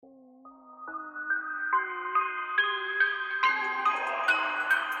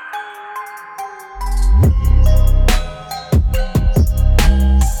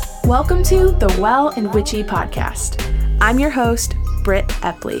Welcome to the Well and Witchy podcast. I'm your host, Britt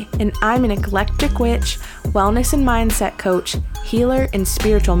Epley, and I'm an eclectic witch, wellness and mindset coach, healer, and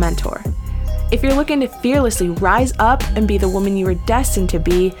spiritual mentor. If you're looking to fearlessly rise up and be the woman you were destined to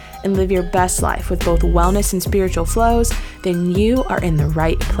be and live your best life with both wellness and spiritual flows, then you are in the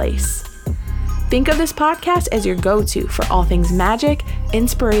right place. Think of this podcast as your go-to for all things magic,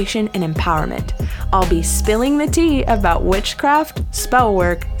 inspiration, and empowerment. I'll be spilling the tea about witchcraft, spell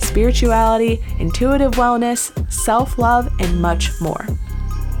work, spirituality, intuitive wellness, self-love, and much more.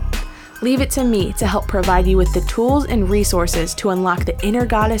 Leave it to me to help provide you with the tools and resources to unlock the inner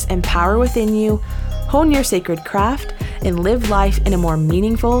goddess and power within you, hone your sacred craft, and live life in a more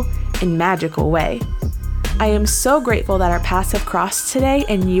meaningful and magical way. I am so grateful that our paths have crossed today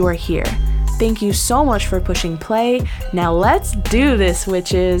and you are here. Thank you so much for pushing play. Now let's do this,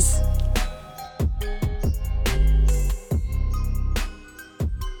 witches.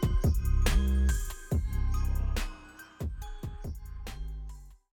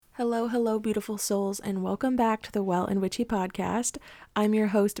 Hello, beautiful souls, and welcome back to the Well and Witchy podcast. I'm your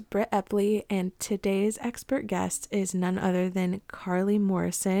host, Britt Epley, and today's expert guest is none other than Carly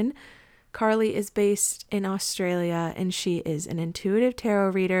Morrison. Carly is based in Australia, and she is an intuitive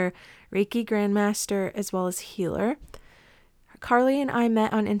tarot reader, Reiki grandmaster, as well as healer. Carly and I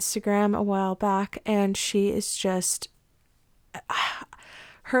met on Instagram a while back, and she is just,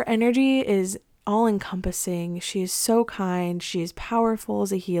 her energy is all-encompassing. She is so kind, she is powerful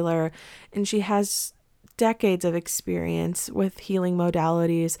as a healer, and she has decades of experience with healing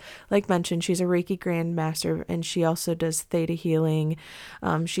modalities. Like mentioned, she's a Reiki grandmaster, and she also does theta healing.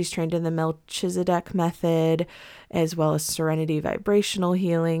 She's trained in the Melchizedek method, as well as serenity vibrational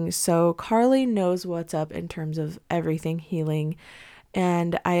healing. So Carly knows what's up in terms of everything healing,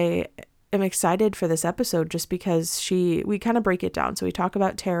 and I am excited for this episode just because we kind of break it down. So we talk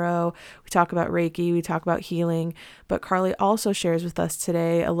about tarot, we talk about Reiki, we talk about healing, but Carly also shares with us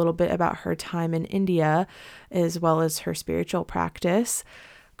today a little bit about her time in India, as well as her spiritual practice.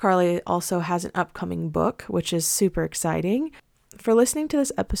 Carly also has an upcoming book, which is super exciting. For listening to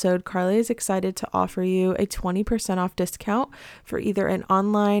this episode, Carly is excited to offer you a 20% off discount for either an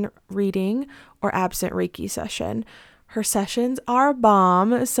online reading or absent Reiki session. Her sessions are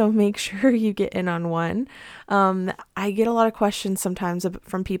bomb, so make sure you get in on one. I get a lot of questions sometimes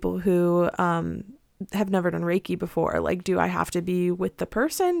from people who have never done Reiki before. Like, do I have to be with the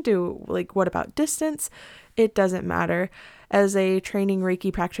person? What about distance? It doesn't matter. As a training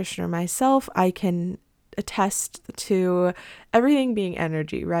Reiki practitioner myself, I can attest to everything being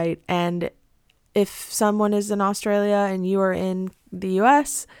energy, right? And if someone is in Australia and you are in the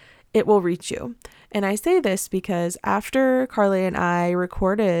US, it will reach you. And I say this because after Carly and I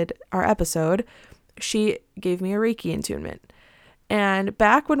recorded our episode, she gave me a Reiki attunement. And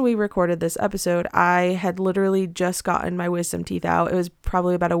back when we recorded this episode, I had literally just gotten my wisdom teeth out. It was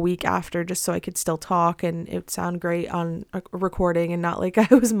probably about a week after, just so I could still talk and it would sound great on a recording and not like I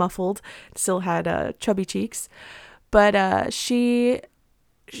was muffled. Still had chubby cheeks. But she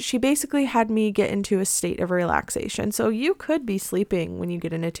basically had me get into a state of relaxation. So you could be sleeping when you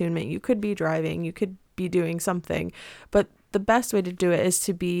get an attunement. You could be driving. You could be doing something. But the best way to do it is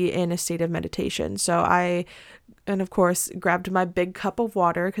to be in a state of meditation. So of course, grabbed my big cup of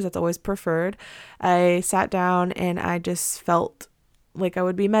water because that's always preferred. I sat down and I just felt like I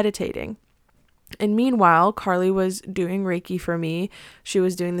would be meditating. And meanwhile, Carly was doing Reiki for me. She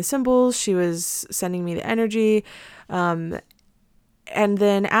was doing the symbols. She was sending me the energy. And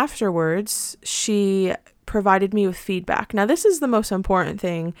then afterwards, she provided me with feedback. Now, this is the most important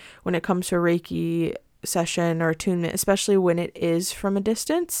thing when it comes to a Reiki session or attunement, especially when it is from a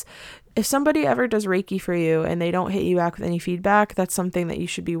distance. If somebody ever does Reiki for you and they don't hit you back with any feedback, that's something that you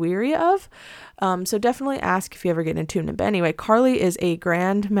should be weary of. So definitely ask if you ever get an attunement. But anyway, Carly is a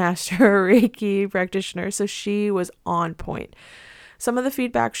grandmaster Reiki practitioner, so she was on point. Some of the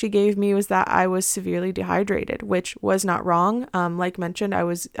feedback she gave me was that I was severely dehydrated, which was not wrong. Like mentioned, I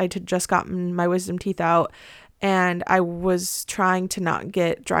had just gotten my wisdom teeth out and I was trying to not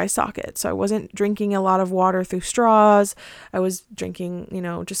get dry sockets. So I wasn't drinking a lot of water through straws. I was drinking,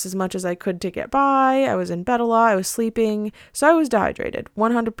 just as much as I could to get by. I was in bed a lot. I was sleeping. So I was dehydrated.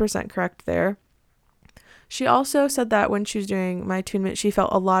 100% correct there. She also said that when she was doing my attunement, she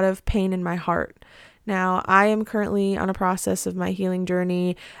felt a lot of pain in my heart. Now, I am currently on a process of my healing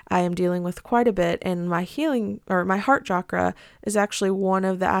journey. I am dealing with quite a bit, and my healing, or my heart chakra, is actually one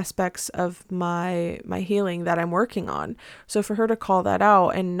of the aspects of my healing that I'm working on. So for her to call that out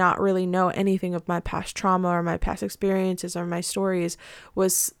and not really know anything of my past trauma or my past experiences or my stories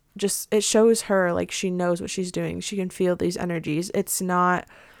was just, it shows her like she knows what she's doing. She can feel these energies. It's not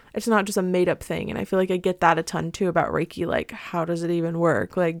it's not just a made up thing. And I feel like I get that a ton too about Reiki. Like, how does it even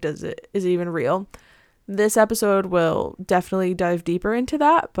work? Like, is it even real? This episode will definitely dive deeper into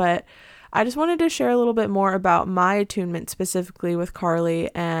that, but I just wanted to share a little bit more about my attunement specifically with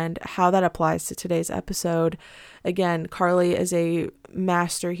Carly and how that applies to today's episode. Again, Carly is a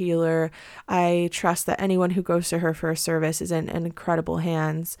master healer. I trust that anyone who goes to her for a service is in incredible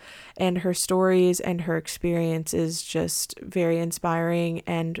hands, and her stories and her experience is just very inspiring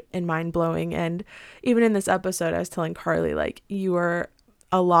and mind-blowing. And even in this episode, I was telling Carly, like, you are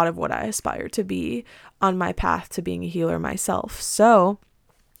a lot of what I aspire to be on my path to being a healer myself. So,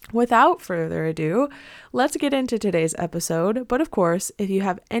 without further ado, let's get into today's episode. But of course, if you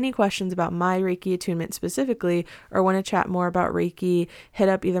have any questions about my Reiki attunement specifically, or want to chat more about Reiki, hit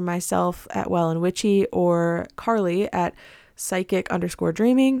up either myself at Well and Witchy or Carly at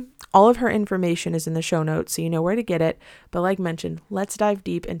psychic_dreaming. All of her information is in the show notes, so you know where to get it. But like mentioned, let's dive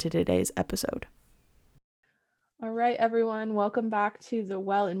deep into today's episode. All right, everyone, welcome back to the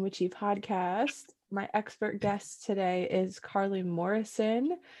Well and Witchy podcast. My expert guest today is Carly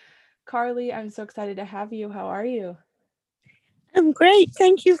Morrison. Carly, I'm so excited to have you. How are you? I'm great.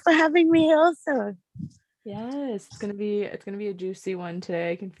 Thank you for having me also. Yes, it's gonna be a juicy one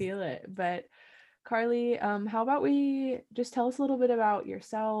today. I can feel it. But Carly, how about we just tell us a little bit about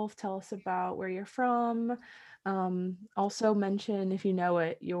yourself, tell us about where you're from. Also mention, if you know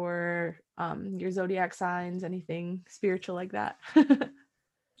it, your zodiac signs, anything spiritual like that.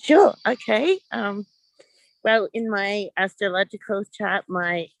 Sure. Okay. Well, in my astrological chart,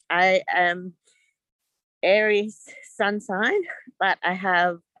 I am Aries sun sign, but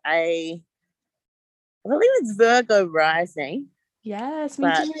I believe it's Virgo rising. Yes,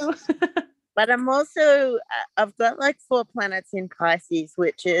 me too. But I'm also I've got like 4 planets in Pisces,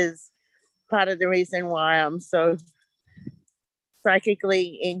 which is part of the reason why I'm so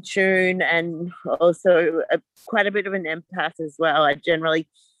psychically in tune, and also quite a bit of an empath as well. I generally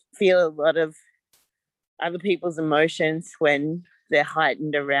feel a lot of other people's emotions when they're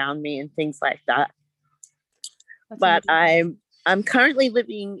heightened around me and things like that. But I'm currently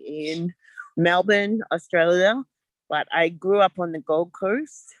living in Melbourne, Australia, but I grew up on the Gold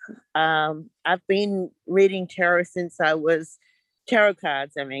Coast. I've been reading tarot cards, since I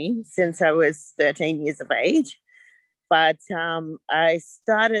was 13 years of age. But I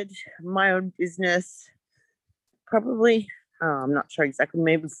started my own business probably, I'm not sure exactly,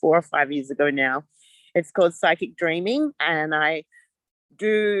 maybe 4 or 5 years ago now. It's called Psychic Dreaming, and I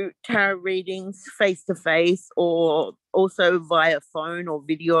do tarot readings face to face or also via phone or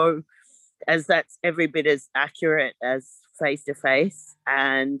video, as that's every bit as accurate as face to face.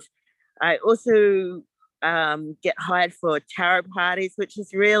 And I also get hired for tarot parties, which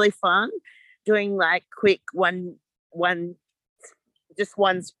is really fun, doing like quick one just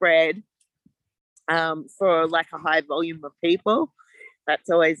one spread for like a high volume of people. That's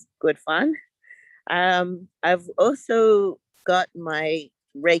always good fun. I've also got my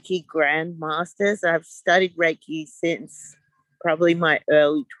Reiki Grandmasters. I've studied Reiki since probably my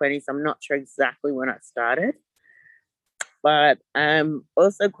early 20s. I'm not sure exactly when I started, but I'm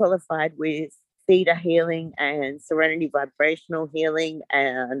also qualified with theta healing and serenity vibrational healing,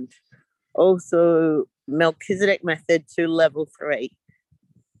 and also Melchizedek method to level 3.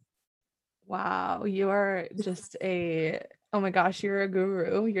 Wow, you are just oh my gosh, you're a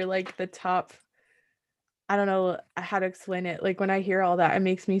guru. You're like the top. I don't know how to explain it. Like when I hear all that, it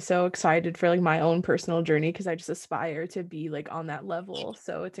makes me so excited for like my own personal journey, because I just aspire to be like on that level.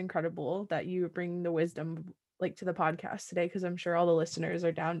 So it's incredible that you bring the wisdom like to the podcast today, because I'm sure all the listeners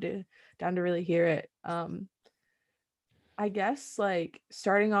are down to really hear it. I guess like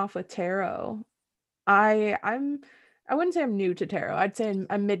starting off with tarot, I wouldn't say I'm new to tarot. I'd say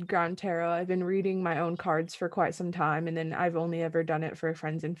I'm mid-ground tarot. I've been reading my own cards for quite some time, and then I've only ever done it for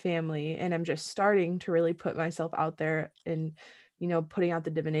friends and family, and I'm just starting to really put myself out there and putting out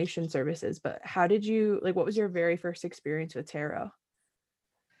the divination services. But how did you like, what was your very first experience with tarot?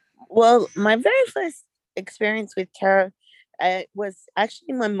 Well, my very first experience with tarot was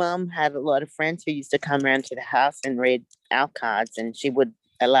actually my mom had a lot of friends who used to come around to the house and read our cards, and she would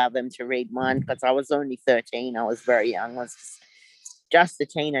allow them to read mine because I was only 13. I was very young. I was just a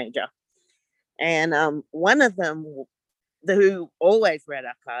teenager. And one of them, who always read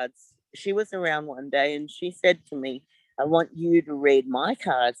our cards, she was around one day and she said to me, "I want you to read my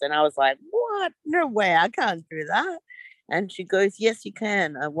cards." And I was like, "What? No way, I can't do that." And she goes, "Yes, you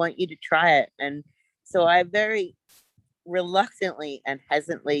can. I want you to try it." And so I very reluctantly and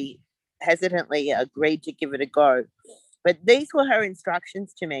hesitantly agreed to give it a go. But these were her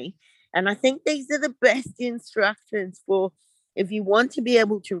instructions to me. And I think these are the best instructions for if you want to be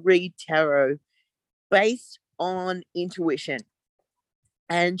able to read tarot based on intuition.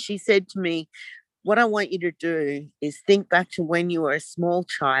 And she said to me, what I want you to do is think back to when you were a small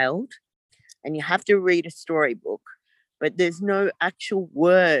child and you have to read a storybook, but there's no actual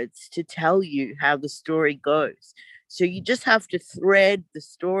words to tell you how the story goes. So you just have to thread the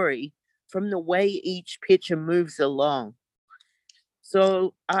story from the way each picture moves along.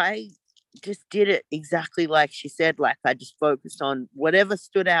 So I just did it exactly like she said. Like, I just focused on whatever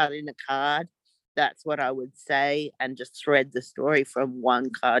stood out in a card. That's what I would say, and just thread the story from one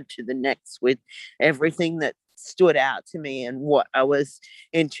card to the next with everything that stood out to me and what I was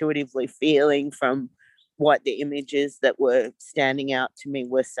intuitively feeling from what the images that were standing out to me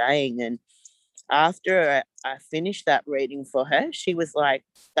were saying. And after I finished that reading for her, she was like,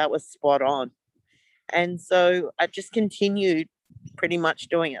 that was spot on. And so I just continued pretty much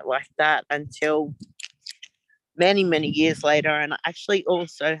doing it like that until many, many years later. And I actually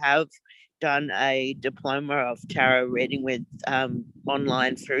also have done a diploma of tarot reading with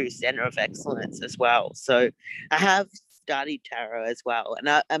online through Center of Excellence as well. So I have studied tarot as well. And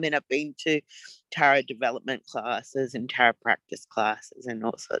I mean, I've been to tarot development classes and tarot practice classes and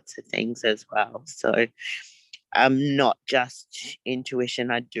all sorts of things as well. So I'm not just intuition,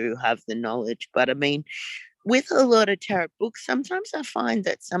 I do have the knowledge. But I mean, with a lot of tarot books, sometimes I find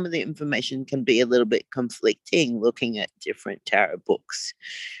that some of the information can be a little bit conflicting looking at different tarot books.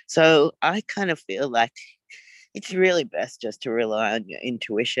 So I kind of feel like it's really best just to rely on your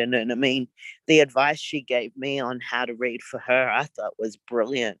intuition. And I mean, the advice she gave me on how to read for her, I thought was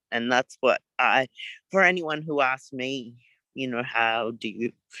brilliant. And that's what for anyone who asks me, how do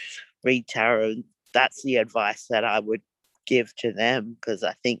you read tarot, that's the advice that I would give to them, because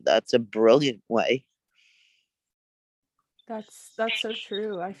I think that's a brilliant way. That's so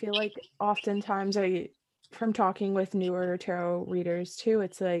true. I feel like oftentimes from talking with newer tarot readers too,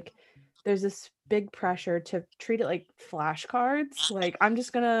 it's like there's this big pressure to treat it like flashcards. Like I'm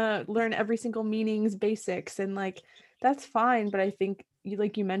just gonna learn every single meaning's basics, and like that's fine. But I think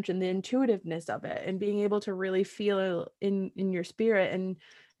like you mentioned, the intuitiveness of it and being able to really feel in your spirit and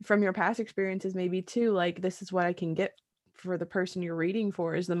from your past experiences maybe too, like this is what I can get for the person you're reading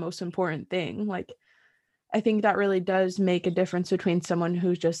for is the most important thing. Like I think that really does make a difference between someone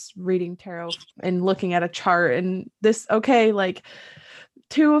who's just reading tarot and looking at a chart and this, okay, like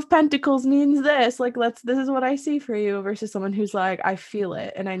two of pentacles means this, like this is what I see for you, versus someone who's like, I feel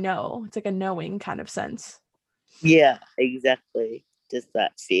it and I know. It's like a knowing kind of sense. Yeah, exactly. Just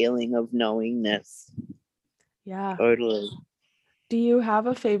that feeling of knowingness. Yeah. Totally. Do you have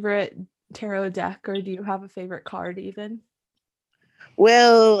a favorite tarot deck, or do you have a favorite card even?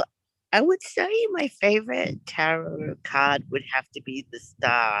 Well, I would say my favorite tarot card would have to be the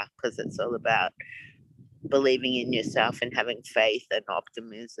Star, because it's all about believing in yourself and having faith and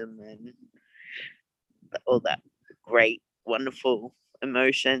optimism and all that great, wonderful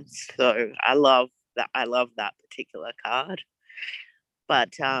emotions. So I love that. I love that particular card.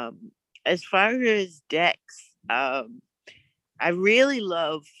 But as far as decks, I really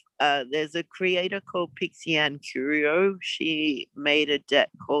love. There's a creator called Pixie Ann Curio. She made a deck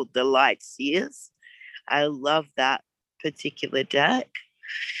called the Light Seers. I love that particular deck.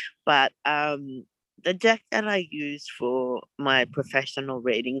 But the deck that I use for my professional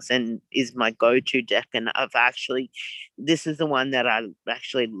readings and is my go-to deck, and this is the one that I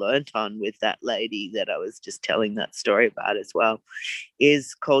actually learnt on with that lady that I was just telling that story about as well,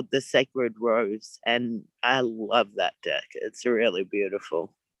 is called the Sacred Rose, and I love that deck. It's really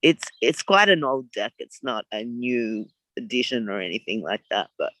beautiful. It's quite an old deck. It's not a new edition or anything like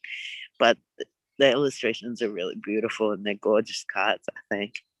that, but the illustrations are really beautiful and they're gorgeous cards, I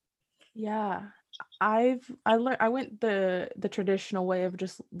think. Yeah. I went the traditional way of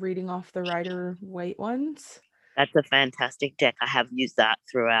just reading off the Rider Waite ones. That's a fantastic deck. I have used that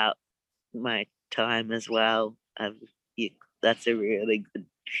throughout my time as well. You, that's a really good,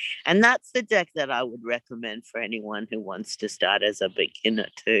 and that's the deck that I would recommend for anyone who wants to start as a beginner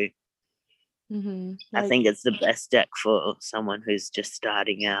too. I Like, think it's the best deck for someone who's just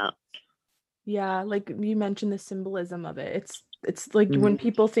starting out. yeah, like you mentioned the symbolism of it. It's like when Mm.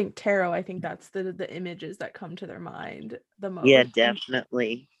 people think tarot, I think that's the images that come to their mind the Yeah, most.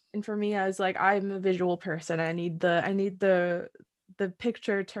 definitely. And for me, I was like, I'm a visual person. I need the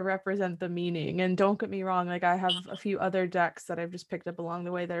picture to represent the meaning. And don't get me wrong, like I have a few other decks that I've just picked up along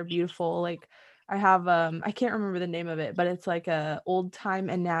the way that are beautiful. Like I have I can't remember the name of it, but it's like a old time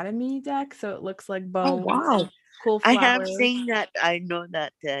anatomy deck. So it looks like Oh bones. wow. cool I have flowers. seen that. I know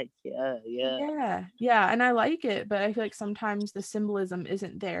that deck. Yeah, yeah. Yeah, and I like it, but I feel like sometimes the symbolism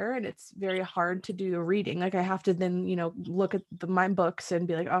isn't there, and it's very hard to do a reading. Like I have to then, look at my books and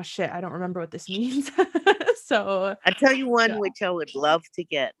be like, oh shit, I don't remember what this means. So I tell you yeah. one which I would love to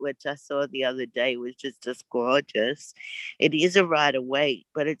get, which I saw the other day, was just gorgeous. It is a Rider Waite,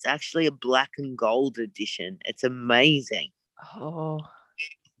 but it's actually a black and gold edition. It's amazing. Oh,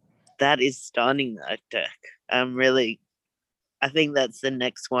 That is stunning, that deck. I'm really, I think that's the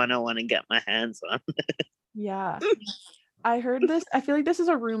next one I want to get my hands on. yeah. I heard this. I feel like this is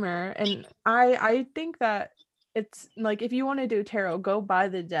a rumor, and I think that it's like if you want to do tarot, go buy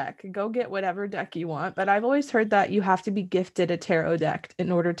the deck. Go get whatever deck you want. But I've always heard that you have to be gifted a tarot deck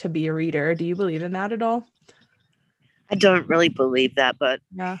in order to be a reader. Do you believe in that at all? I don't really believe that, but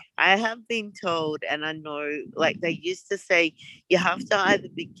Yeah. I have been told, and I know, like they used to say, you have to either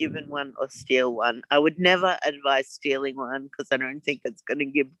be given one or steal one. I would never advise stealing one because I don't think it's going to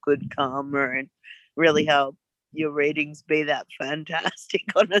give good karma and really help your readings be that fantastic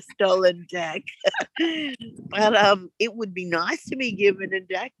on a stolen deck. But it would be nice to be given a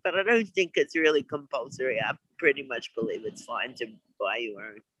deck, but I don't think it's really compulsory. I pretty much believe it's fine to buy your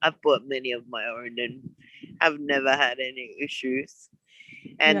own. I've bought many of my own and have never had any issues,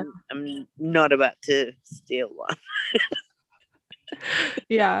 Yeah. and I'm not about to steal one.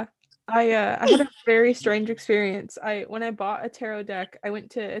 Yeah. I had a very strange experience. I When I bought a tarot deck, I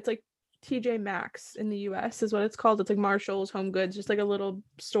went to it's like TJ Maxx in the US is what it's called. It's like Marshall's Home Goods, just like a little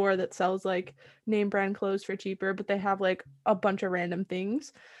store that sells like name brand clothes for cheaper, but they have like a bunch of random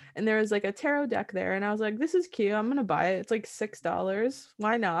things. And there was like a tarot deck there, and I was like, this is cute. I'm gonna buy it. It's like $6.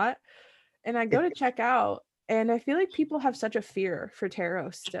 Why not? And I go to check out, and I feel like people have such a fear for tarot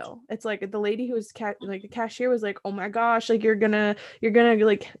still. It's like the lady who was like the cashier was like, "Oh my gosh, like you're gonna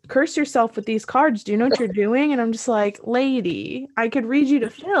like curse yourself with these cards. Do you know what you're doing?" And I'm just like, "Lady, I could read you to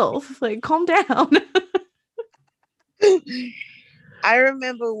filth. Like, calm down." I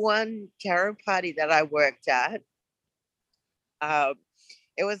remember one tarot party that I worked at. Um,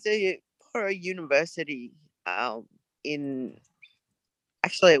 it was for a university in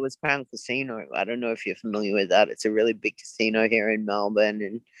actually it was Crown Casino. I don't know if you're familiar with that. It's a really big casino here in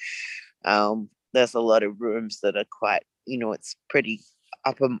Melbourne, and there's a lot of rooms that are quite, it's pretty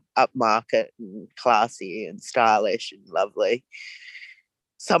upmarket and classy and stylish and lovely.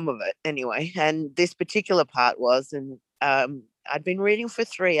 Some of it, anyway. And this particular part was, and I'd been reading for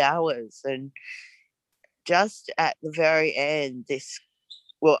 3 hours, and just at the very end,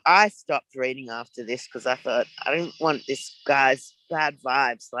 I stopped reading after this because I thought I didn't want this guy's bad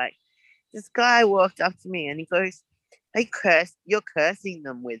vibes. Like this guy walked up to me and he goes, you're cursing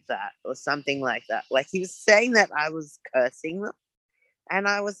them with that," or something like that. Like he was saying that I was cursing them. And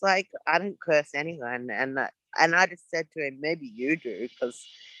I was like, I don't curse anyone. And I just said to him, maybe you do, because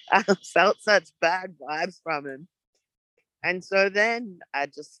I felt such bad vibes from him. And so then I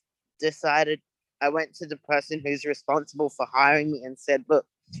just decided, I went to the person who's responsible for hiring me and said, look,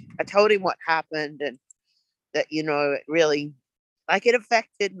 I told him what happened, and that, it really, like, it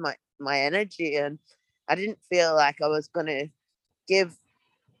affected my energy, and I didn't feel like I was going to give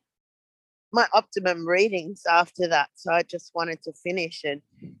my optimum readings after that. So I just wanted to finish, and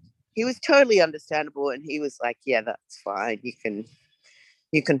he was totally understandable, and he was like, yeah, that's fine.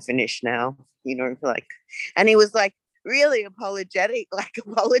 You can finish now, like, and he was like really apologetic, like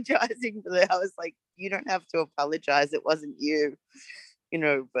apologizing for that. I was like, you don't have to apologize. It wasn't you,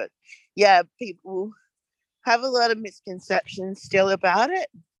 but yeah, people have a lot of misconceptions still about it.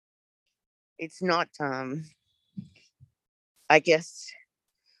 It's not, I guess,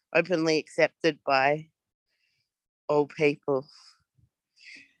 openly accepted by all people.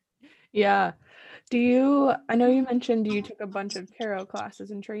 Yeah. I know you mentioned you took a bunch of tarot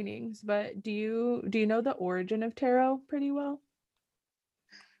classes and trainings, but do you know the origin of tarot pretty well?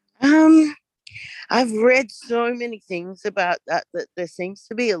 Um, I've read so many things about that there seems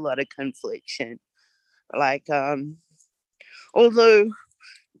to be a lot of confliction. Like, although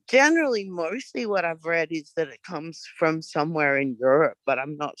generally mostly what I've read is that it comes from somewhere in Europe, but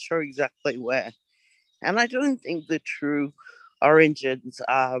I'm not sure exactly where. And I don't think the true origins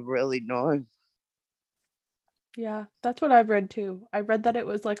are really known. Yeah, that's what I've read too. I read that it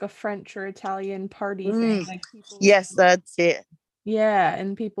was like a French or Italian party thing. Mm, Like people would yes, that's it. yeah,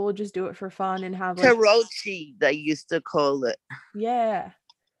 and people would just do it for fun and have like Tarocchi, they used to call it. yeah.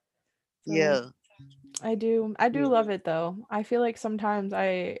 So Yeah. I do Yeah. love it though. I feel like sometimes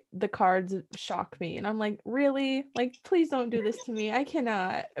the cards shock me and I'm like, "Really? Like please don't do this to me. I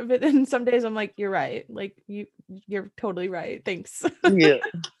cannot." But then some days I'm like, "You're right. Like you're totally right. Thanks." Yeah.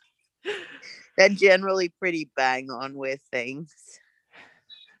 they're generally pretty bang on with things.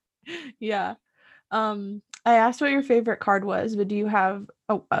 Yeah. I asked what your favorite card was, but do you have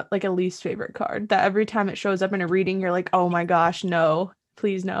like a least favorite card that every time it shows up in a reading, you're like, oh my gosh, no,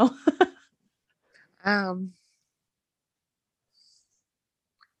 please no. Um,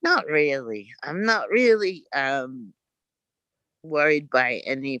 Not really. I'm not really worried by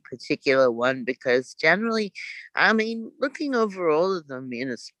any particular one because generally, I mean, looking over all of them in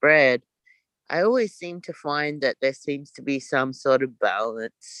a spread, I always seem to find that there seems to be some sort of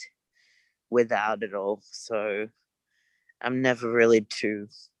balance without it all. So I'm never really too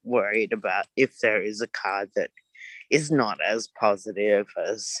worried about if there is a card that is not as positive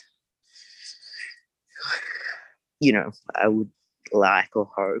as, I would like or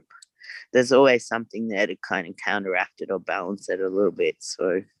hope. There's always something there to kind of counteract it or balance it a little bit.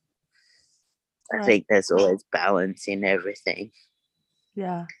 So I Right. think there's always balance in everything.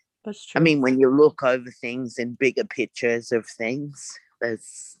 Yeah, that's I true. mean, when you look over things in bigger pictures of things,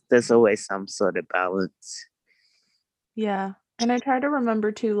 there's always some sort of balance. Yeah. And I try to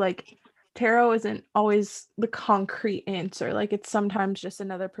remember too, like, tarot isn't always the concrete answer. Like, it's sometimes just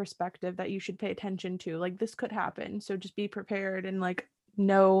another perspective that you should pay attention to. Like, this could happen. So just be prepared and, like,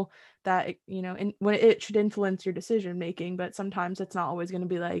 know that, and when it should influence your decision making. But sometimes it's not always going to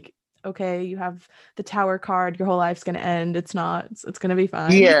be like, okay, you have the tower card, your whole life's going to end. It's not, it's going to be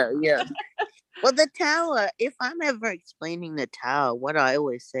fine. Yeah, yeah. Well, the tower, if I'm ever explaining the tower, what I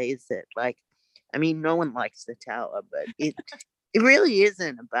always say is that, like, I mean, no one likes the tower, but it really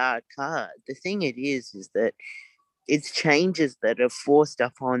isn't a bad card. The thing it is that it's changes that are forced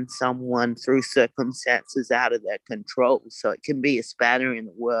upon someone through circumstances out of their control. So it can be a spanner in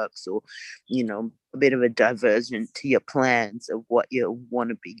the works or, a bit of a diversion to your plans of what you want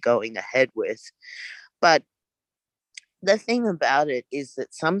to be going ahead with. But the thing about it is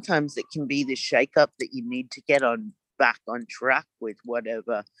that sometimes it can be the shakeup that you need to get on back on track with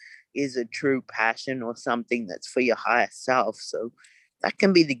whatever is a true passion or something that's for your higher self. So that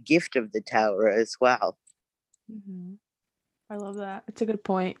can be the gift of the tower as well. Mhm. I love that. It's a good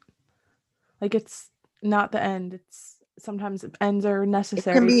point. Like, it's not the end. It's sometimes ends are It can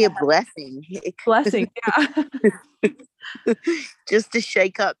necessary. be a blessing. Blessing. Yeah. Just a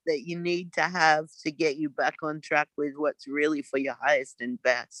shake up that you need to have to get you back on track with what's really for your highest and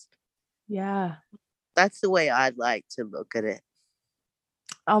best. Yeah. That's the way I'd like to look at it.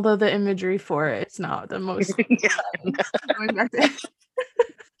 Although the imagery for it, it's not the most Yeah. going back to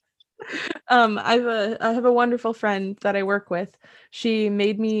I have a wonderful friend that I work with. She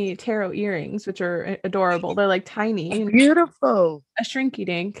made me tarot earrings, which are adorable. They're like tiny and Beautiful. a shrinky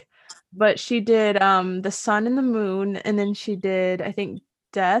dink. But she did the sun and the moon, and then she did, I think,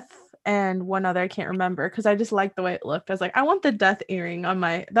 death and one other I can't remember because I just liked the way it looked. I was like, I want the death earring on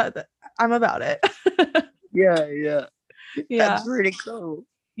my I'm about it. Yeah, yeah. Yeah. That's really cool.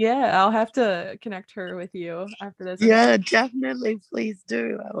 Yeah, I'll have to connect her with you after this. Yeah, definitely. Please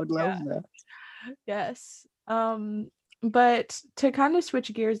do. I would love Yeah. that. Yes. But to kind of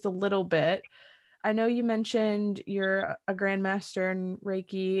switch gears a little bit, I know you mentioned you're a grandmaster in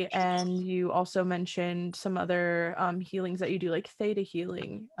Reiki, and you also mentioned some other healings that you do, like theta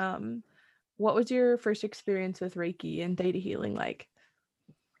healing. What was your first experience with Reiki and theta healing like?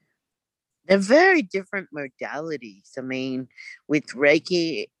 They're very different modalities. I mean, with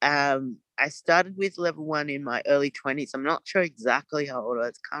Reiki, I started with level 1 in my early 20s. I'm not sure exactly how old I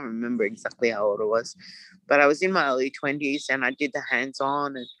was. Can't remember exactly how old I was, but I was in my early 20s and I did the hands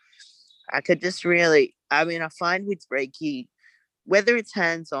on, and I could just really, I mean, I find with Reiki, whether it's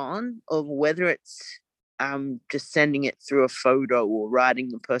hands on or whether it's just sending it through a photo or writing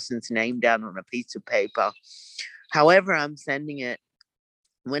the person's name down on a piece of paper, however I'm sending it,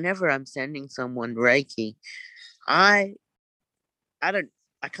 whenever I'm sending someone Reiki, I I don't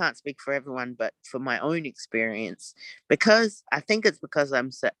I can't speak for everyone, but for my own experience, because I think it's because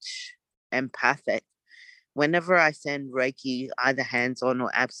I'm such empathic. Whenever I send Reiki, either hands on or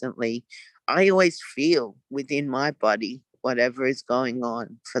absently, I always feel within my body whatever is going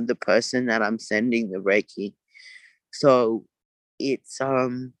on for the person that I'm sending the Reiki. So it's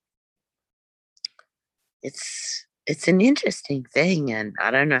it's an interesting thing, and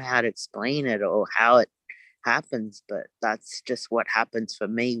I don't know how to explain it or how it happens, but that's just what happens for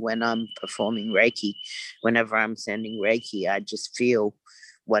me when I'm performing Reiki. Whenever I'm sending Reiki, I just feel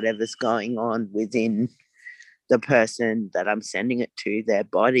whatever's going on within the person that I'm sending it to, their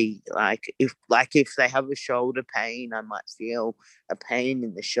body. Like if they have a shoulder pain, I might feel a pain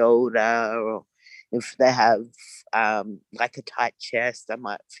in the shoulder, or if they have like a tight chest, I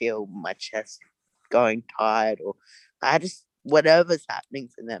might feel my chest going tight, or I just whatever's happening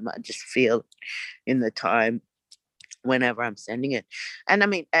for them, I just feel in the time whenever I'm sending it. And I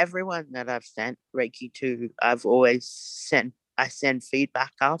mean, everyone that I've sent Reiki to, I send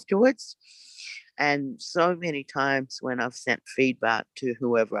feedback afterwards. And so many times when I've sent feedback to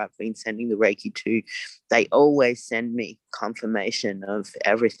whoever I've been sending the Reiki to, they always send me confirmation of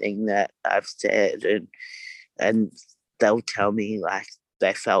everything that I've said, and they'll tell me like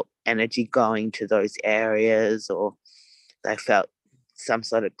they felt energy going to those areas, or they felt some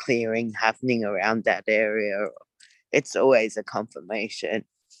sort of clearing happening around that area. It's always a confirmation.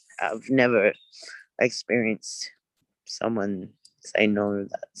 I've never experienced someone say no,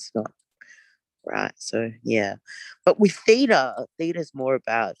 that's not right. So yeah, but with theater's more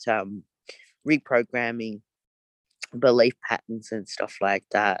about reprogramming belief patterns and stuff like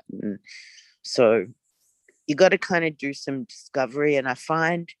that. And so you got to kind of do some discovery, and I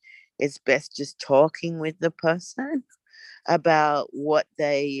find it's best just talking with the person about what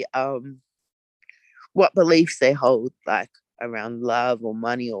beliefs they hold, like around love or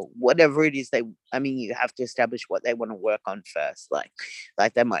money or whatever it is they, I mean, you have to establish what they want to work on first. Like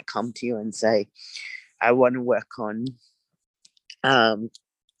they might come to you and say, I want to work on um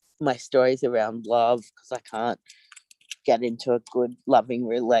my stories around love because I can't get into a good loving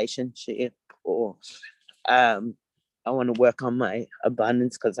relationship, or I want to work on my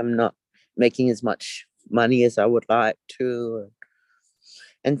abundance because I'm not making as much money as I would like to,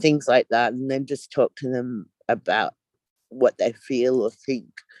 and things like that. And then just talk to them about what they feel or think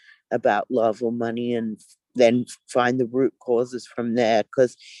about love or money, and then find the root causes from there.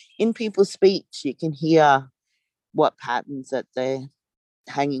 Because in people's speech, you can hear what patterns that they're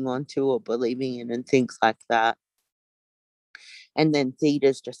hanging on to or believing in, and things like that. And then theta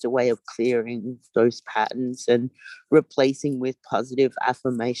is just a way of clearing those patterns and replacing with positive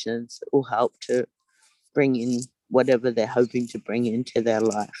affirmations that will help to bring in whatever they're hoping to bring into their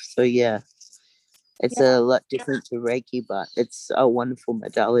life. So yeah, it's Yeah. a lot different to Reiki, but it's a wonderful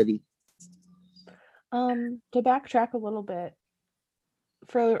modality. To backtrack a little bit,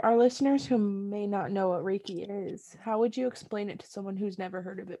 for our listeners who may not know what Reiki is, how would you explain it to someone who's never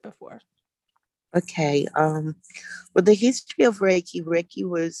heard of it before? Okay. Well, the history of Reiki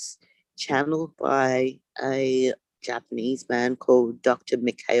was channeled by a Japanese man called Dr.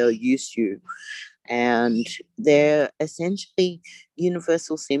 Mikao Yusu, and they're essentially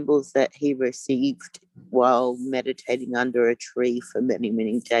universal symbols that he received while meditating under a tree for many,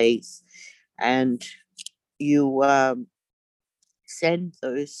 many days. And you send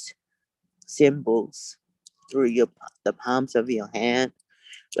those symbols through the palms of your hand,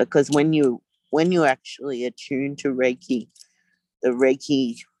 because when you actually attune to Reiki, the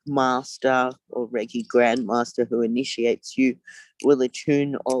Reiki master or Reiki grandmaster who initiates you will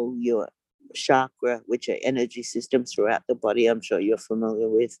attune all your chakra, which are energy systems throughout the body. I'm sure you're familiar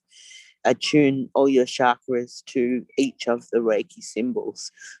with. Attune all your chakras to each of the Reiki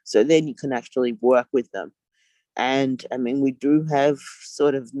symbols. So then you can actually work with them. And I mean, we do have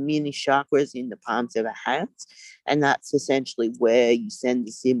sort of mini chakras in the palms of our hands, and that's essentially where you send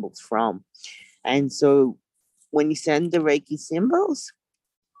the symbols from. And so when you send the Reiki symbols,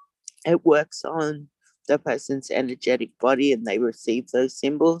 it works on the person's energetic body and they receive those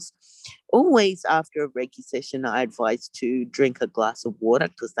symbols. Always after a Reiki session, I advise to drink a glass of water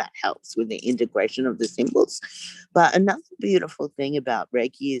because that helps with the integration of the symbols. But another beautiful thing about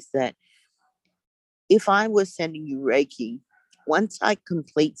Reiki is that if I was sending you Reiki, once I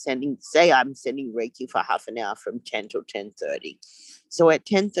complete sending, say I'm sending Reiki for half an hour from 10 till 10:30. So at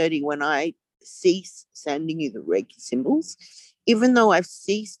 10:30, when I cease sending you the Reiki symbols, even though I've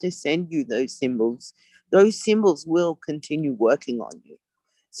ceased to send you those symbols will continue working on you.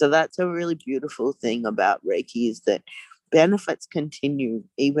 So that's a really beautiful thing about Reiki, is that benefits continue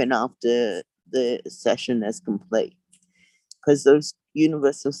even after the session is complete, because those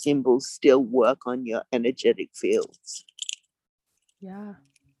universal symbols still work on your energetic fields. Yeah.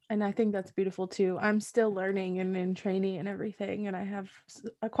 And I think that's beautiful too. I'm still learning and in training and everything, and I have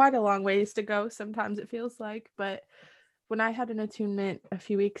quite a long ways to go. Sometimes it feels like, but when I had an attunement a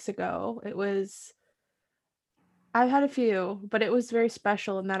few weeks ago, I've had a few, but it was very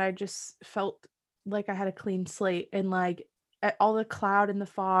special in that I just felt like I had a clean slate, and like all the cloud and the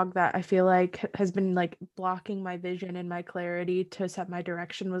fog that I feel like has been like blocking my vision and my clarity to set my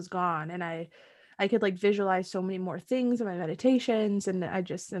direction was gone, and I could like visualize so many more things in my meditations, and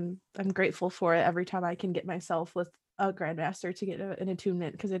I'm grateful for it every time I can get myself with a grandmaster to get an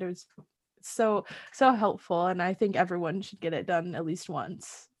attunement, because it was so helpful, and I think everyone should get it done at least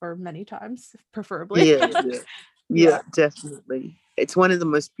once or many times, preferably. Yeah, yeah. Yeah, definitely. It's one of the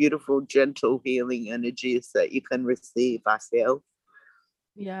most beautiful, gentle, healing energies that you can receive, I feel.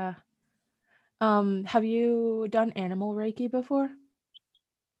 Yeah. Have you done animal Reiki before?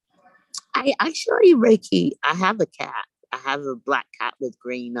 I actually Reiki. I have a cat. I have a black cat with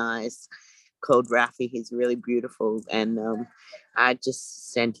green eyes called Rafi. He's really beautiful, and I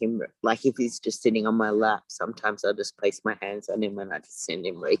just send him like if he's just sitting on my lap. Sometimes I'll just place my hands on him and I just send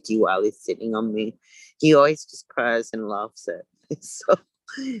him Reiki while he's sitting on me. He always just purrs and laughs it. It's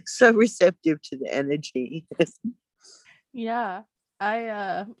so receptive to the energy. Yeah.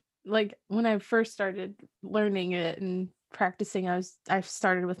 I like when I first started learning it and practicing, I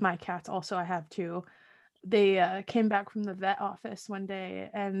started with my cats also. I have two. They came back from the vet office one day,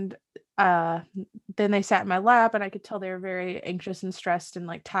 and uh then they sat in my lap, and I could tell they were very anxious and stressed and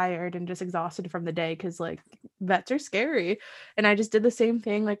like tired and just exhausted from the day, because like vets are scary. And I just did the same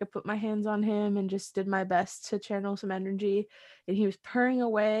thing, like I put my hands on him and just did my best to channel some energy, and he was purring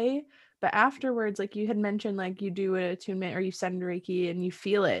away. But afterwards, like you had mentioned, like you do an attunement or you send Reiki and you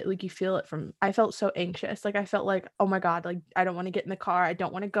feel it, like you feel it from, I felt so anxious. Like I felt like, oh my God, like I don't want to get in the car. I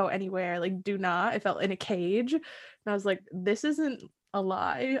don't want to go anywhere. Like do not. I felt in a cage. And I was like, this isn't a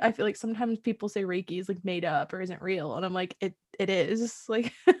lie. I feel like sometimes people say Reiki is like made up or isn't real. And I'm like, it is.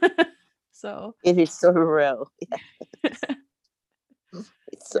 Like so It is so real. Yeah,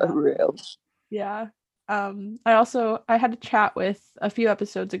 it's so yeah. real. Yeah. I had a chat with a few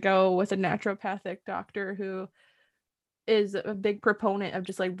episodes ago with a naturopathic doctor who is a big proponent of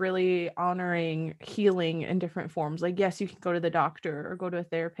just like really honoring healing in different forms. Like, yes, you can go to the doctor or go to a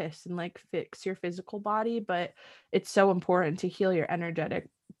therapist and like fix your physical body, but it's so important to heal your energetic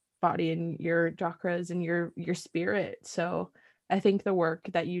body and your chakras and your spirit. So I think the work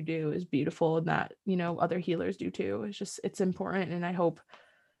that you do is beautiful, and that, you know, other healers do too. It's important, and I hope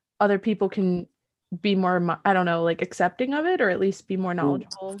other people can be more, I don't know, like accepting of it, or at least be more Mm.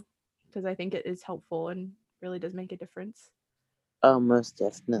 knowledgeable, because I think it is helpful and really does make a difference. Oh, most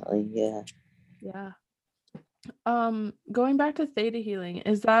definitely. Yeah. Yeah. Going back to theta healing,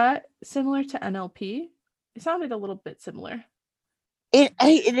 is that similar to NLP? It sounded a little bit similar. It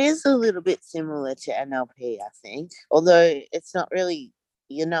is a little bit similar to NLP, I think. Although it's not really,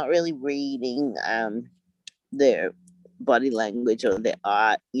 you're not really reading their body language or their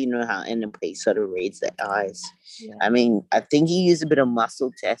eye. You know how NLP sort of reads their eyes. Yeah. I mean, I think you use a bit of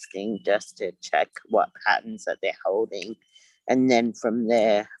muscle testing just to check what patterns that they're holding, and then from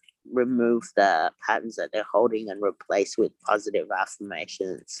there remove the patterns that they're holding and replace with positive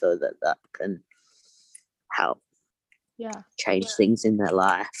affirmations so that that can help Yeah. change things in their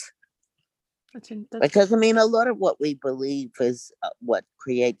life. That's great. Because I mean, a lot of what we believe is what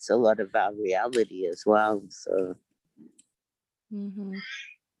creates a lot of our reality as well. So, Mm-hmm.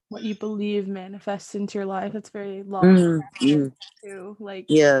 What you believe manifests into your life. That's very law of mm, attraction mm, too. Like,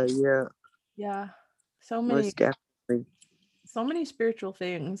 yeah, yeah, yeah. So many most definitely. so many spiritual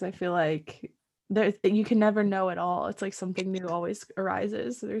things. I feel like there you can never know it all. It's like something new always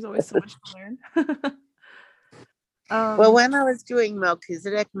arises. So there's always so much to learn. Well, um when I was doing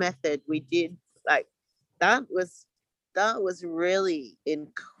Melchizedek method, we did like that was that was really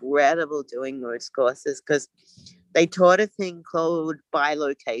incredible doing those courses because they taught a thing called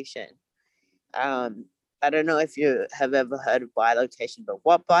bilocation. Um, I don't know if you have ever heard of bilocation, but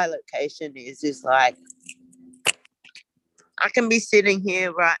what bilocation is like I can be sitting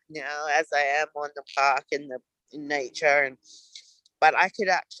here right now as I am on the park in nature, and but I could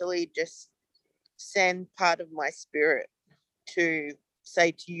actually just send part of my spirit to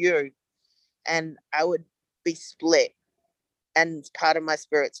say to you, and I would be split. And part of my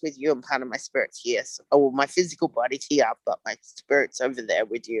spirit's with you, and part of my spirit's here. So, well, my physical body's here, but my spirit's over there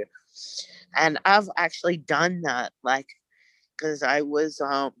with you. And I've actually done that, like, because I was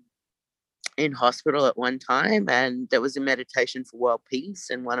in hospital at one time, and there was a meditation for world peace,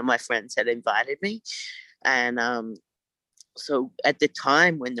 and one of my friends had invited me, and so at the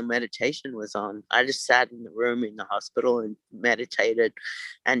time when the meditation was on, I just sat in the room in the hospital and meditated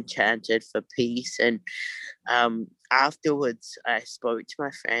and chanted for peace. And afterwards, I spoke to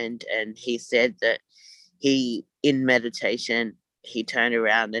my friend, and he said that he, in meditation, he turned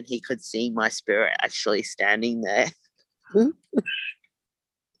around and he could see my spirit actually standing there. oh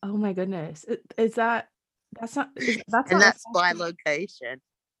my goodness. Is that that's And not like that's by location.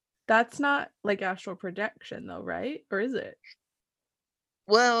 that's not like astral projection though, right? Or is it?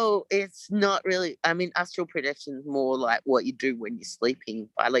 Well, it's not really. I mean, astral projection is more like what you do when you're sleeping.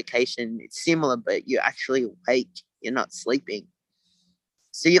 By location, it's similar, but you're actually awake. You're not sleeping.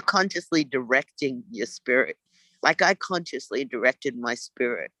 So you're consciously directing your spirit. Like I consciously directed my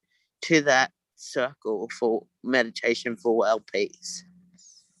spirit to that circle for meditation for world peace.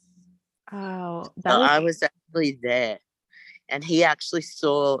 Oh, So that is I was actually there, and he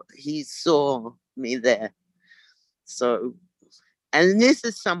saw me there. So, and this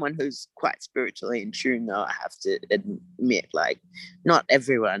is someone who's quite spiritually in tune, though, I have to admit. Like, not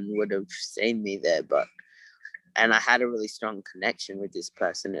everyone would have seen me there, and I had a really strong connection with this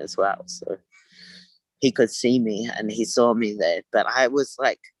person as well. So he could see me and he saw me there. But I was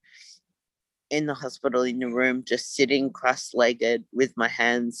like in the hospital in the room, just sitting cross-legged with my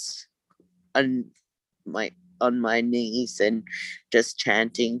hands on my knees and just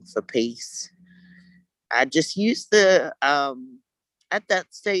chanting for peace. I just used at that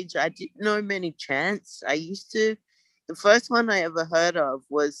stage I didn't know many chants. The first one I ever heard of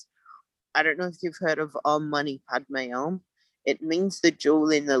was, I don't know if you've heard of Om Mani Padme Om. It means the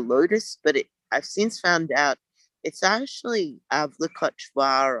jewel in the lotus, but I've since found out it's actually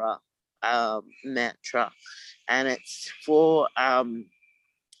Avalokiteshvara mantra, and it's for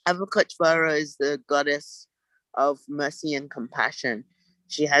Avalokiteshvara is the goddess of mercy and compassion.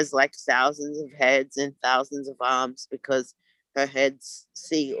 She has like thousands of heads and thousands of arms because her heads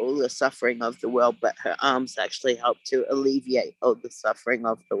see all the suffering of the world, but her arms actually help to alleviate all the suffering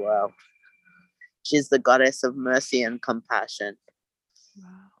of the world. She's the goddess of mercy and compassion.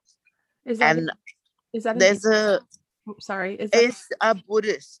 wow. Is that And is that an there's a sorry, is that it's a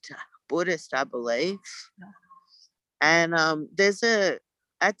Buddhist, I believe. yeah. And there's a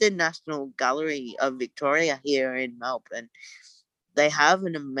at the National Gallery of Victoria here in Melbourne, they have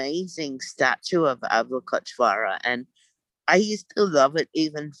an amazing statue of Avalokiteshvara, and I used to love it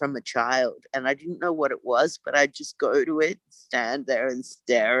even from a child, and I didn't know what it was, but I'd just go to it, stand there and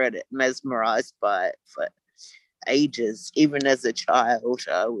stare at it, mesmerized by it for ages. Even as a child,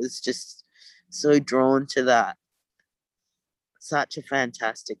 I was just so drawn to that. Such a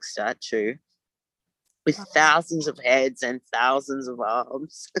fantastic statue with thousands of heads and thousands of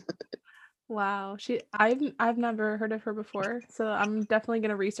arms. Wow. I've never heard of her before, so I'm definitely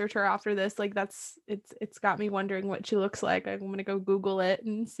gonna research her after this. Like it's got me wondering what she looks like. I'm gonna go Google it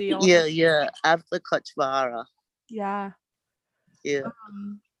and see all her. Yeah, Avalokiteshvara. Yeah. Yeah.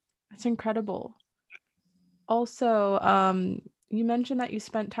 That's incredible. Also, you mentioned that you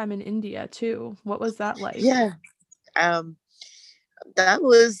spent time in India too. What was that like? Yeah. Um, that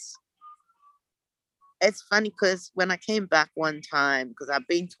was it's funny because when I came back one time, because I've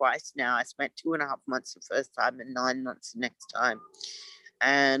been twice now, I spent 2.5 months the first time and 9 months the next time.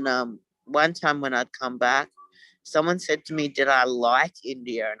 And one time when I'd come back, someone said to me, "Did I like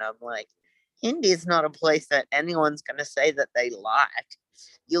India?" And I'm like, India is not a place that anyone's going to say that they like.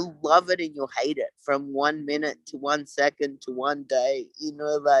 You'll love it and you'll hate it from 1 minute to 1 second to one day.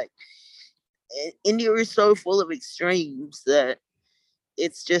 Like India is so full of extremes that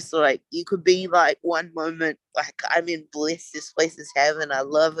it's just like you could be like one moment like I'm in bliss, this place is heaven, I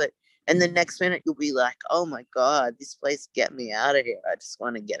love it, and the next minute you'll be like, oh my god, this place, get me out of here, I just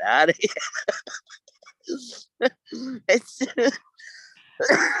want to get out of here. It's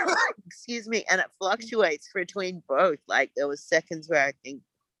excuse me, and it fluctuates between both. Like there was seconds where I think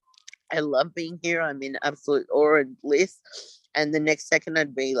I love being here, I'm in absolute awe and bliss, and the next second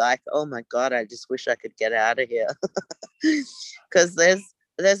I'd be like, oh my god, I just wish I could get out of here. Because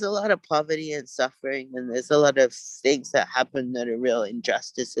there's a lot of poverty and suffering, and there's a lot of things that happen that are real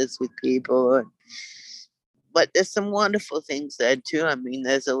injustices with people, but there's some wonderful things there too. I mean,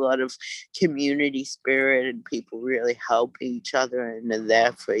 there's a lot of community spirit and people really help each other and are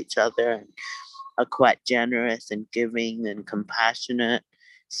there for each other and are quite generous and giving and compassionate.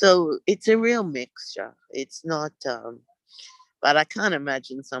 So it's a real mixture. It's not but I can't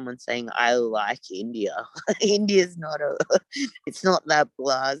imagine someone saying I like India. India's not it's not that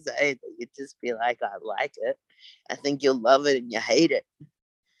blase that you just be like, I like it. I think you'll love it and you hate it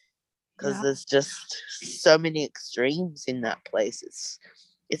because Yeah. there's just so many extremes in that place.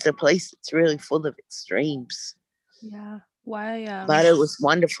 It's a place that's really full of extremes. Yeah. Why But it was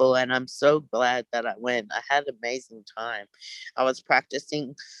wonderful, and I'm so glad that I went. I had an amazing time. I was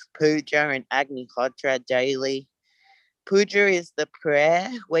practicing puja and agnihotra daily. Puja is the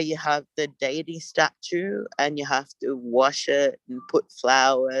prayer where you have the deity statue and you have to wash it and put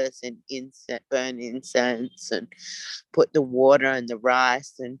flowers and incense, burn incense and put the water and the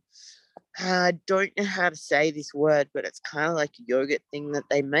rice. And I don't know how to say this word, but it's kind of like a yogurt thing that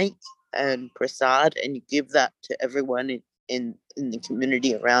they make and prasad, and you give that to everyone in the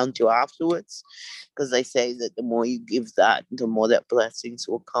community around you afterwards, because they say that the more you give that, the more that blessings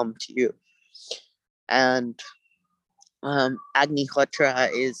will come to you. And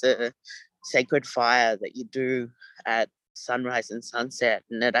Agnihotra is a sacred fire that you do at sunrise and sunset,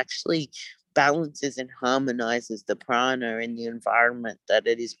 and it actually balances and harmonizes the prana in the environment that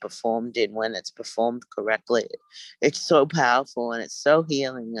it is performed in when it's performed correctly. It's so powerful and it's so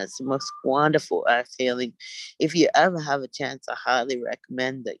healing. It's the most wonderful earth healing. If you ever have a chance, I highly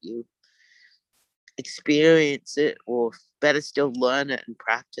recommend that you experience it, or better still, learn it and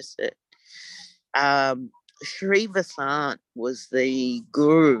practice it. Um, Sri Vasant was the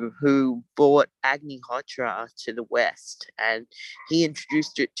guru who brought Agnihotra to the West, and he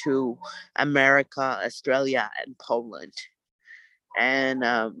introduced it to America, Australia, and Poland. And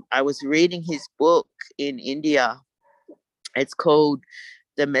I was reading his book in India. It's called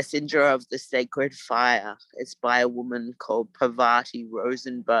The Messenger of the Sacred Fire. It's by a woman called Parvati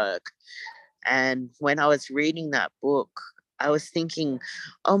Rosenberg. And when I was reading that book, I was thinking,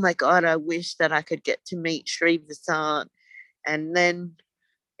 oh my God, I wish that I could get to meet Sri Vasant. And then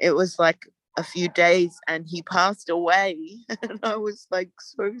it was like a few days and he passed away. And I was like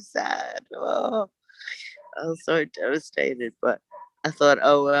so sad. Oh, I was so devastated. But I thought,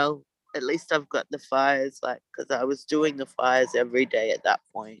 oh, well, at least I've got the fires, like, because I was doing the fires every day at that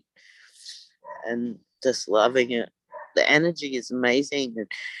point and just loving it. The energy is amazing.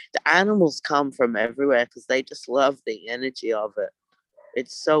 And the animals come from everywhere because they just love the energy of it.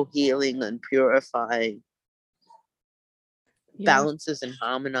 It's so healing and purifying, Yeah. balances and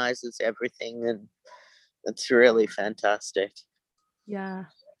harmonizes everything. And it's really fantastic. Yeah.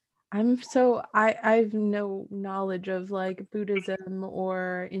 I've no knowledge of like Buddhism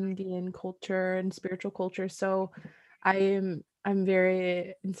or Indian culture and spiritual culture, so I'm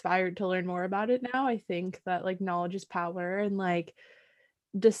very inspired to learn more about it now. I think that like knowledge is power, and like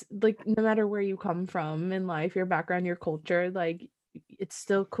just like no matter where you come from in life, your background, your culture, like it's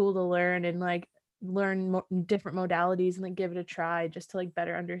still cool to learn and like learn different modalities and like give it a try just to like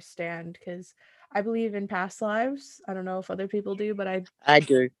better understand, because I believe in past lives. I don't know if other people do, but I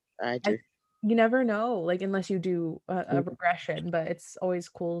do. I I do. you never know, like unless you do a Mhm. regression, but it's always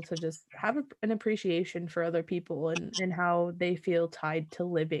cool to just have an appreciation for other people and how they feel tied to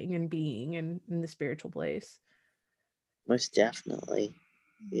living and being in the spiritual place. Most definitely.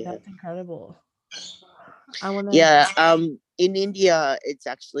 Yeah. That's incredible. I want to. Yeah, in India, it's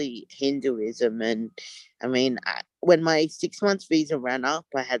actually Hinduism, and I mean, when my 6 months visa ran up,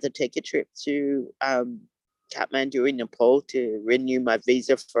 I had to take a trip to Kathmandu in Nepal to renew my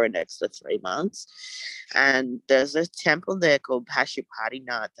visa for an extra 3 months. And there's a temple there called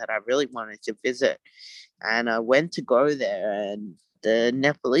Pashupatinath that I really wanted to visit, and I went to go there, and the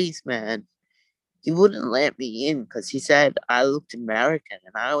Nepalese man, he wouldn't let me in because he said I looked American,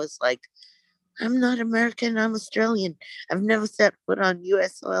 and I was like, I'm not American, I'm Australian. I've never set foot on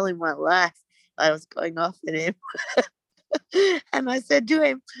US soil in my life. I was going off at him. And I said to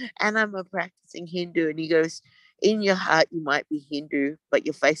him, and I'm a practicing Hindu. And he goes, in your heart, you might be Hindu, but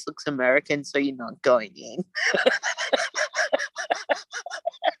your face looks American, so you're not going in.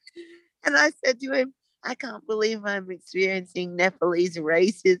 And I said to him, I can't believe I'm experiencing Nepalese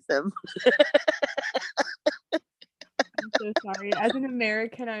racism. I'm so sorry. As an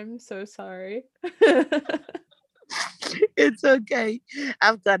American, I'm so sorry. It's okay.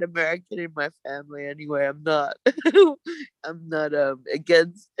 I've got American in my family anyway. I'm not I'm not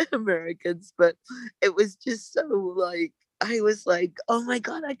against Americans, but it was just so like I was like, oh my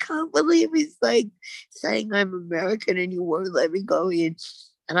God, I can't believe he's like saying I'm American and you won't let me go in.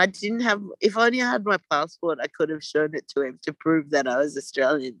 And I didn't have, if I only had my passport, I could have shown it to him to prove that I was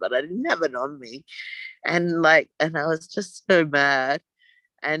Australian, but I didn't have it on me. And I was just so mad.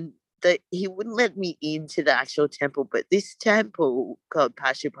 And that he wouldn't let me into the actual temple, but this temple called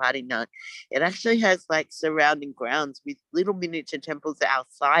Pashupatinath, it actually has like surrounding grounds with little miniature temples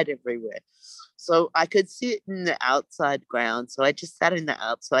outside everywhere. So I could sit in the outside grounds. So I just sat in the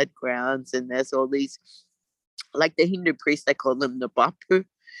outside grounds, and there's all these, like the Hindu priests, they call them the Bapu.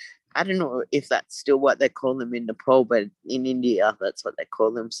 I don't know if that's still what they call them in Nepal, but in India, that's what they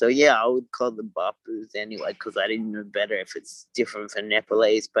call them. So yeah, I would call them Bapus anyway, because I didn't know better if it's different for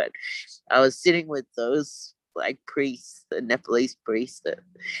Nepalese. But I was sitting with those like priests, the Nepalese priests that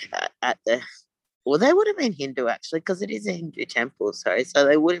at the, well, they would have been Hindu actually, because it is a Hindu temple. Sorry, so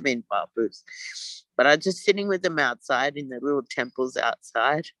they would have been Bapus. But I was just sitting with them outside in the little temples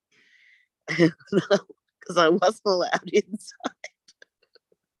outside, because I wasn't allowed inside.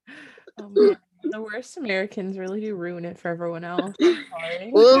 Oh man, the worst Americans really do ruin it for everyone else. I'm sorry.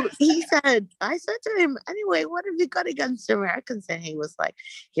 Well, I said to him, anyway, what have you got against Americans? And he was like,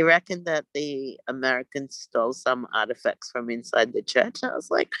 he reckoned that the Americans stole some artifacts from inside the church. I was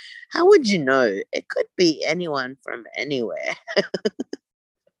like, how would you know? It could be anyone from anywhere.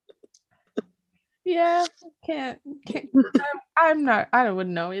 Yeah, can't. I'm not. I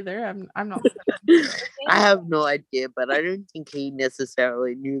wouldn't know either. I'm not. I have no idea, but I don't think he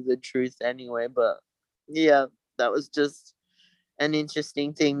necessarily knew the truth anyway. But yeah, that was just an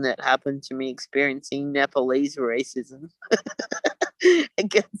interesting thing that happened to me experiencing Nepalese racism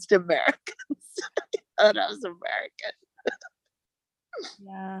against Americans. I thought I was American.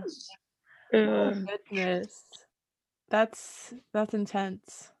 Yeah. Oh Uh, goodness, that's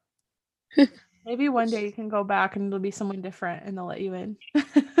intense. Maybe one day you can go back and it'll be someone different, and they'll let you in.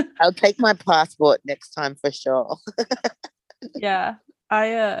 I'll take my passport next time for sure. Yeah,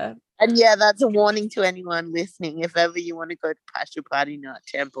 I And yeah, that's a warning to anyone listening. If ever you want to go to Pashupatinath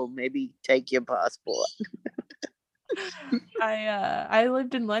Temple, maybe take your passport. I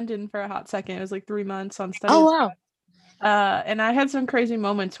lived in London for a hot second. It was like 3 months on study. Oh wow. And I had some crazy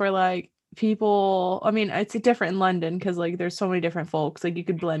moments where like people, I mean, it's different in London because like there's so many different folks, like you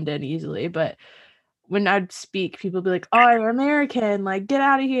could blend in easily. But when I'd speak, people would be like, "Oh, you're American, like get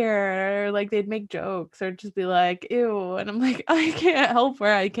out of here," or like they'd make jokes or just be like, "Ew," and I'm like, I can't help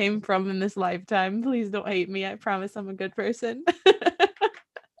where I came from in this lifetime. Please don't hate me. I promise I'm a good person.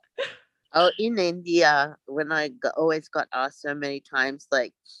 Oh, in India, when always got asked so many times,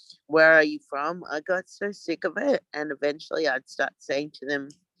 like, where are you from? I got so sick of it. And eventually I'd start saying to them,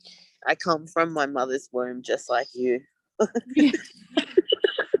 I come from my mother's womb, just like you. Yeah,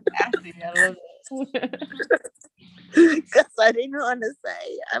 nasty. I love it. Because I didn't want to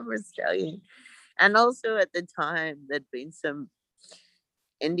say I'm Australian. And also at the time, there'd been some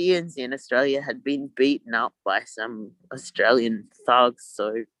Indians in Australia had been beaten up by some Australian thugs.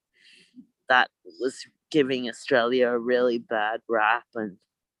 So that was giving Australia a really bad rap. And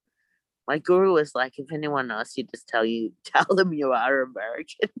my guru was like, if anyone asks you, just tell them you are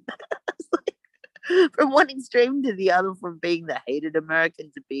American. Like, from one extreme to the other, from being the hated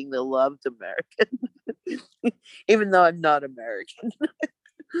American to being the loved American, even though I'm not American.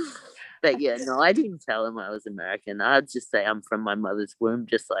 But yeah, no, I didn't tell him I was American. I'd just say I'm from my mother's womb,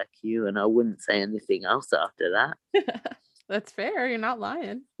 just like you, and I wouldn't say anything else after That's fair. You're not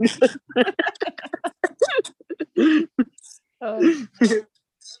lying. Oh, that.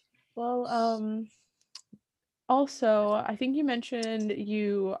 well, also, I think you mentioned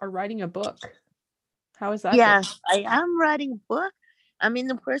you are writing a book. How is that going? Yeah, I am writing a book. I'm in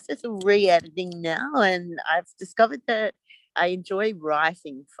the process of re-editing now, and I've discovered that I enjoy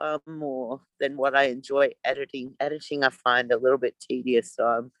writing far more than what I enjoy editing. Editing I find a little bit tedious, so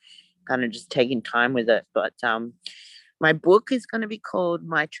I'm kind of just taking time with it. But my book is going to be called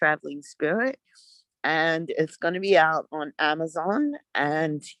My Traveling Spirit, and it's going to be out on Amazon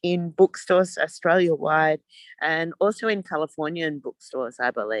and in bookstores Australia wide, and also in Californian bookstores,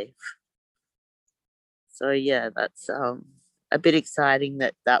 I believe. So yeah, that's a bit exciting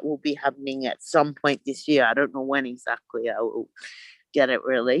that that will be happening at some point this year. I don't know when exactly I will get it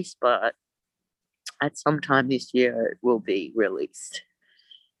released, but at some time this year it will be released.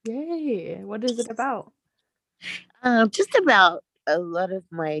 Yay. What is it about? Just about a lot of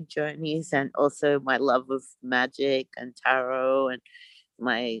my journeys and also my love of magic and tarot and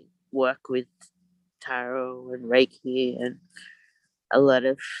my work with tarot and Reiki and a lot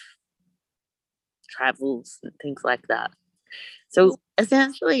of travels and things like that. So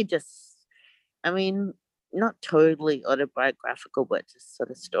essentially, just, I mean, not totally autobiographical, but just sort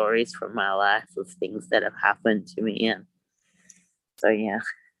of stories from my life of things that have happened to me. And so, yeah.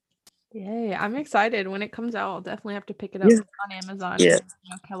 Yay. I'm excited. When it comes out, I'll definitely have to pick it up Yeah. on Amazon Yeah.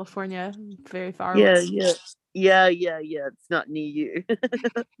 because California, very far away. Yeah. Yeah. Yeah. Yeah. Yeah. It's not near you.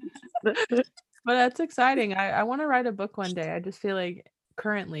 But that's exciting. I want to write a book one day. I just feel like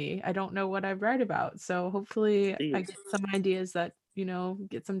currently I don't know what I write about. So hopefully I Yeah. get some ideas that,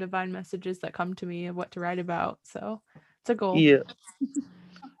 get some divine messages that come to me of what to write about. So it's a goal. Yeah.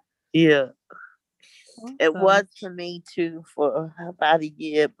 Yeah. It Awesome. was for me too for about a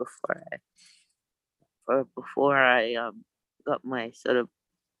year before I got my sort of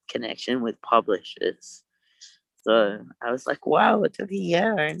connection with publishers. So I was like, wow, it took a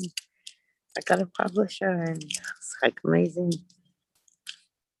year and I got a publisher and it's like amazing You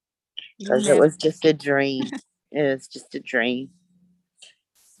because it man. was just a dream. It was just a dream.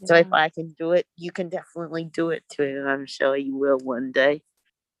 So if Yeah. I can do it, you can definitely do it too. I'm sure you will one day.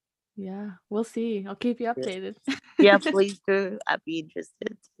 Yeah. We'll see. I'll keep you Yeah, updated. yeah, please do. I'd be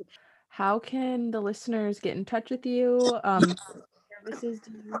interested. How can the listeners get in touch with you? Services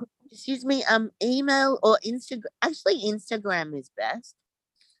do you? Excuse me, email or Instagram. Actually, Instagram is best.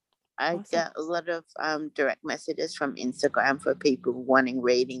 I Awesome. get a lot of direct messages from Instagram for people wanting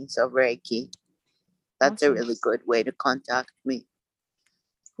readings of Reiki. That's a Awesome. really good way to contact me.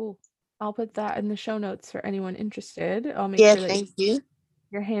 Cool. I'll put that in the show notes for anyone interested. I'll make Yeah, sure that thank you.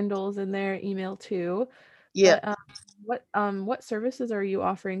 your handles in their email too. Yeah. But what services are you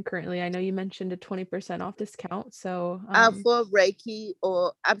offering currently? I know you mentioned a 20% off discount. So For Reiki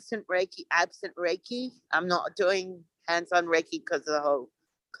or absent Reiki. I'm not doing hands-on Reiki because of the whole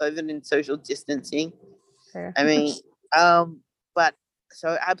COVID and social distancing. fair. I mean, but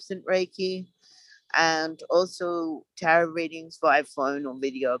so absent Reiki and also tarot readings via phone or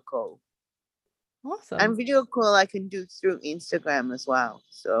video call. And Awesome. video call I can do through Instagram as well.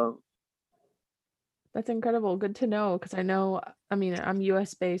 So That's incredible. Good to know because I mean, I'm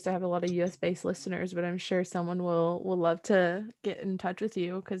US based. I have a lot of US based listeners, but I'm sure someone will love to get in touch with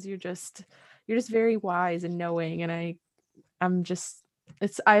you because you're just very wise and knowing, and I'm just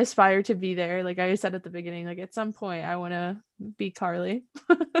I aspire to be there. Like I said at the beginning, like at some point I want to be Carly.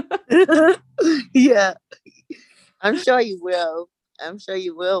 yeah, I'm sure you will. I'm sure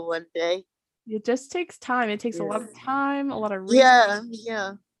you will one day. It just takes time. It takes a lot Yes. of time, a lot of research.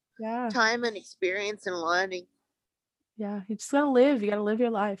 Yeah. Yeah. Time and experience and learning. Yeah. You just gotta live. You gotta live your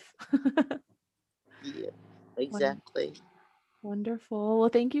life. Yeah, Won- exactly. Wonderful. Well,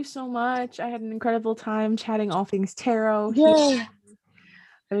 thank you so much. I had an incredible time chatting all things tarot here. Yeah,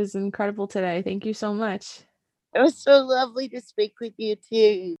 It was incredible today. Thank you so much. it was so lovely to speak with you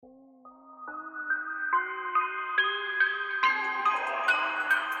too.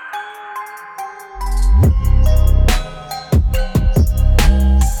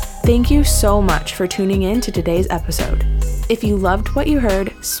 Thank you so much for tuning in to today's episode. If you loved what you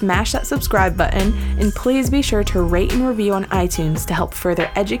heard, smash that subscribe button, and please be sure to rate and review on iTunes to help further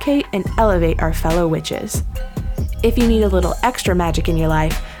educate and elevate our fellow witches. If you need a little extra magic in your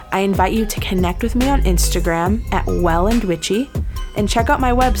life, I invite you to connect with me on Instagram at wellandwitchy and check out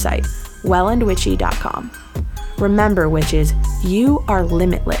my website, wellandwitchy.com. Remember, witches, you are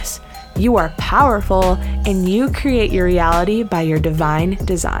limitless. You are powerful, and you create your reality by your divine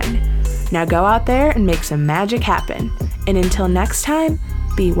design. Now go out there and make some magic happen. And until next time,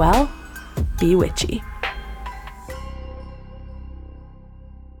 be well, be witchy.